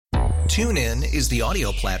TuneIn is the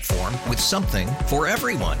audio platform with something for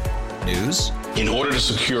everyone. News. In order to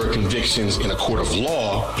secure convictions in a court of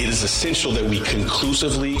law, it is essential that we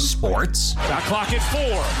conclusively. Sports. Got clock at 4.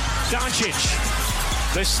 Doncic.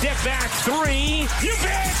 The step back 3. You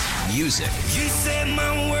bet. Music. You set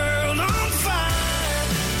my world on fire.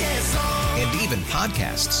 Yes, and even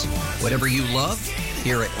podcasts. Whatever you love,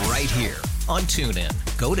 hear it right here on TuneIn.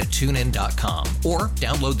 Go to TuneIn.com or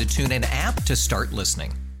download the TuneIn app to start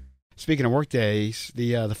listening. Speaking of work days,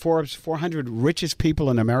 the Forbes 400 richest people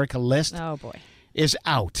in America list is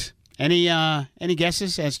out. Any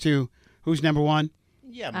guesses as to who's number one?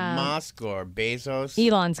 Yeah, Musk or Bezos.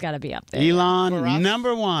 Elon's got to be up there. Elon,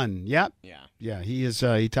 number one. Yep. Yeah, he is.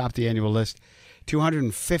 He topped the annual list.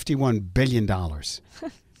 $251 billion. What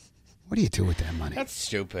do you do with that money? That's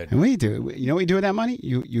stupid. And what do you do? You know what you do with that money?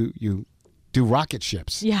 You do rocket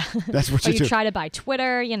ships. Yeah. That's what you do. Or you try to buy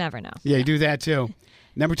Twitter. You never know. Yeah, you do that too.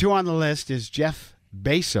 Number 2 on the list is Jeff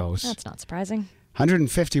Bezos. That's not surprising.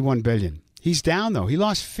 $151 billion. He's down, though. He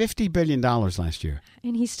lost $50 billion last year.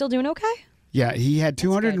 And he's still doing okay? Yeah, he had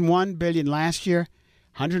 $201 billion last year,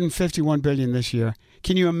 $151 billion this year.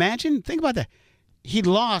 Can you imagine? Think about that. He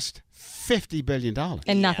lost $50 billion.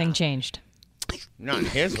 And nothing changed. Not in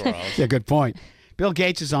his world. Yeah, good point. Bill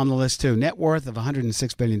Gates is on the list, too. Net worth of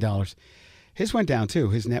 $106 billion. His went down, too.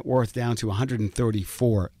 His net worth down to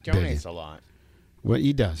 $134 billion. Donates a lot. Well,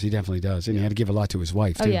 he does. He definitely does. And he had to give a lot to his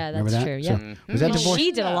wife, too. Oh, yeah, that's Remember that? true. Yeah. So, was that divorce?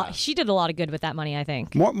 She did a lot. She did a lot of good with that money, I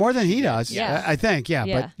think. More than he does, Yeah. I think, yeah.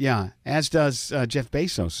 Yeah. But, yeah, as does Jeff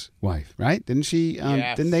Bezos' wife, right? Didn't she?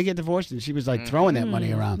 Yes. Didn't they get divorced? And she was, like, throwing that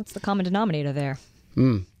money around. What's the common denominator there?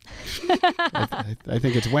 I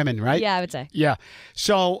think it's women, right? Yeah, I would say. Yeah.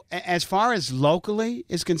 So as far as locally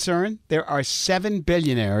is concerned, there are 7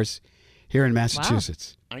 billionaires here in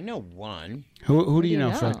Massachusetts. I know one. Who do you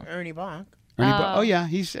know, Fred? Ernie Bach. Oh, yeah.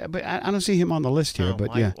 He's. But I don't see him on the list here.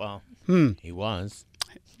 But yeah. Well, he was.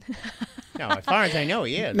 No, as far as I know,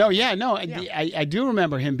 he is. No, yeah, no. I do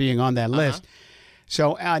remember him being on that list.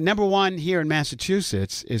 So number 1 here in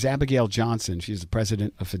Massachusetts is Abigail Johnson. She's the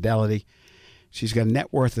president of Fidelity. She's got a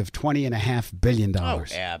net worth of $20.5 billion. Oh,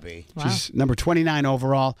 Abby. Wow. She's number 29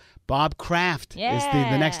 overall. Bob Kraft is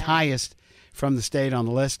the next highest from the state on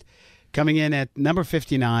the list. Coming in at number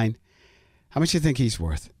 59. How much do you think he's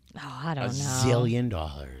worth? Oh, I don't know. $1 zillion.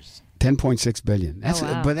 $10.6 billion.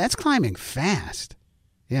 But that's climbing fast.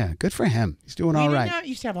 Yeah, good for him. He's doing all right. We did not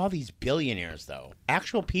used to have all these billionaires, though.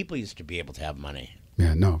 Actual people used to be able to have money.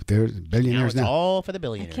 Yeah, no, they're billionaires now. now. It's all for the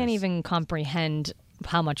billionaires. I can't even comprehend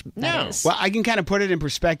how much that is. Well, I can kind of put it in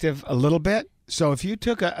perspective a little bit. So if you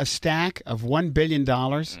took a stack of $1 billion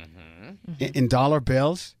in dollar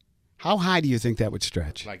bills, how high do you think that would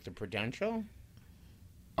stretch? Like the Prudential?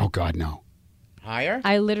 Oh, God, no. Higher?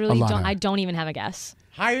 I literally lot don't. higher. I don't even have a guess.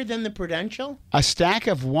 Higher than the Prudential? A stack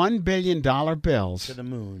of $1 billion bills To the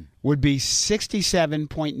moon. would be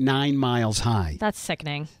 67.9 miles high. That's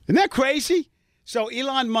sickening. Isn't that crazy? So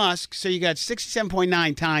Elon Musk, so you got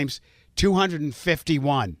 67.9 times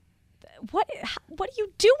 251. What do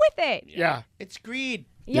you do with it? Yeah. It's greed.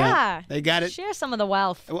 Yeah. They got it. Share some of the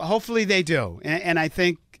wealth. Well, hopefully they do. And I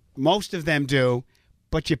think most of them do,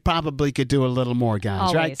 but you probably could do a little more, guys,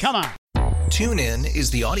 Always. right? Come on. TuneIn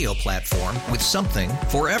is the audio platform with something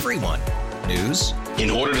for everyone. News. In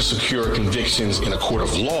order to secure convictions in a court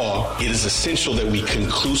of law, it is essential that we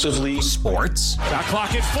conclusively. Sports. Got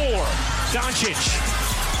clock at 4. Doncic.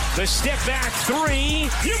 The step back 3.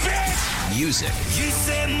 You bet. Music. You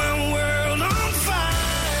set my world on fire.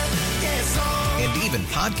 Yes, and even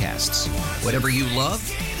podcasts. Whatever you love,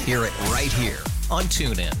 hear it right here on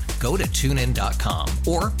TuneIn. Go to TuneIn.com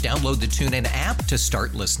or download the TuneIn app to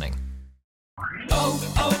start listening.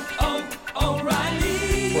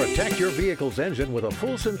 O'Reilly. Protect your vehicle's engine with a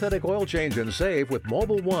full synthetic oil change and save with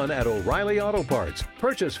Mobile One at O'Reilly Auto Parts.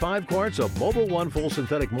 Purchase 5 quarts of Mobile One full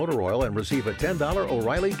synthetic motor oil and receive a $10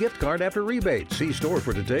 O'Reilly gift card after rebate. See store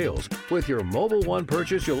for details. With your Mobile One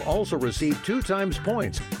purchase, you'll also receive 2 times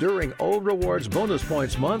points during O Rewards Bonus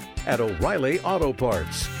Points Month at O'Reilly Auto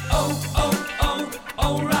Parts.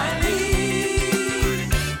 O'Reilly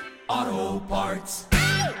Auto Parts.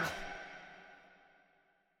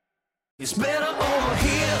 It's better over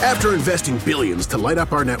here. After investing billions to light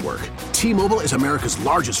up our network, T-Mobile is America's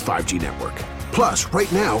largest 5G network. Plus,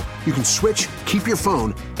 right now, you can switch, keep your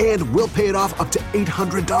phone, and we'll pay it off up to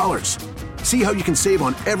 $800. See how you can save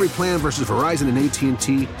on every plan versus Verizon and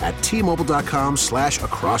AT&T at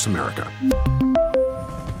T-Mobile.com/across America.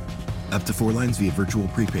 Up to 4 lines via virtual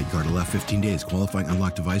prepaid card. Allow 15 days. Qualifying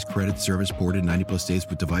unlocked device credit service ported 90-plus days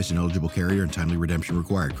with device and eligible carrier and timely redemption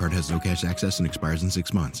required. Card has no cash access and expires in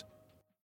 6 months.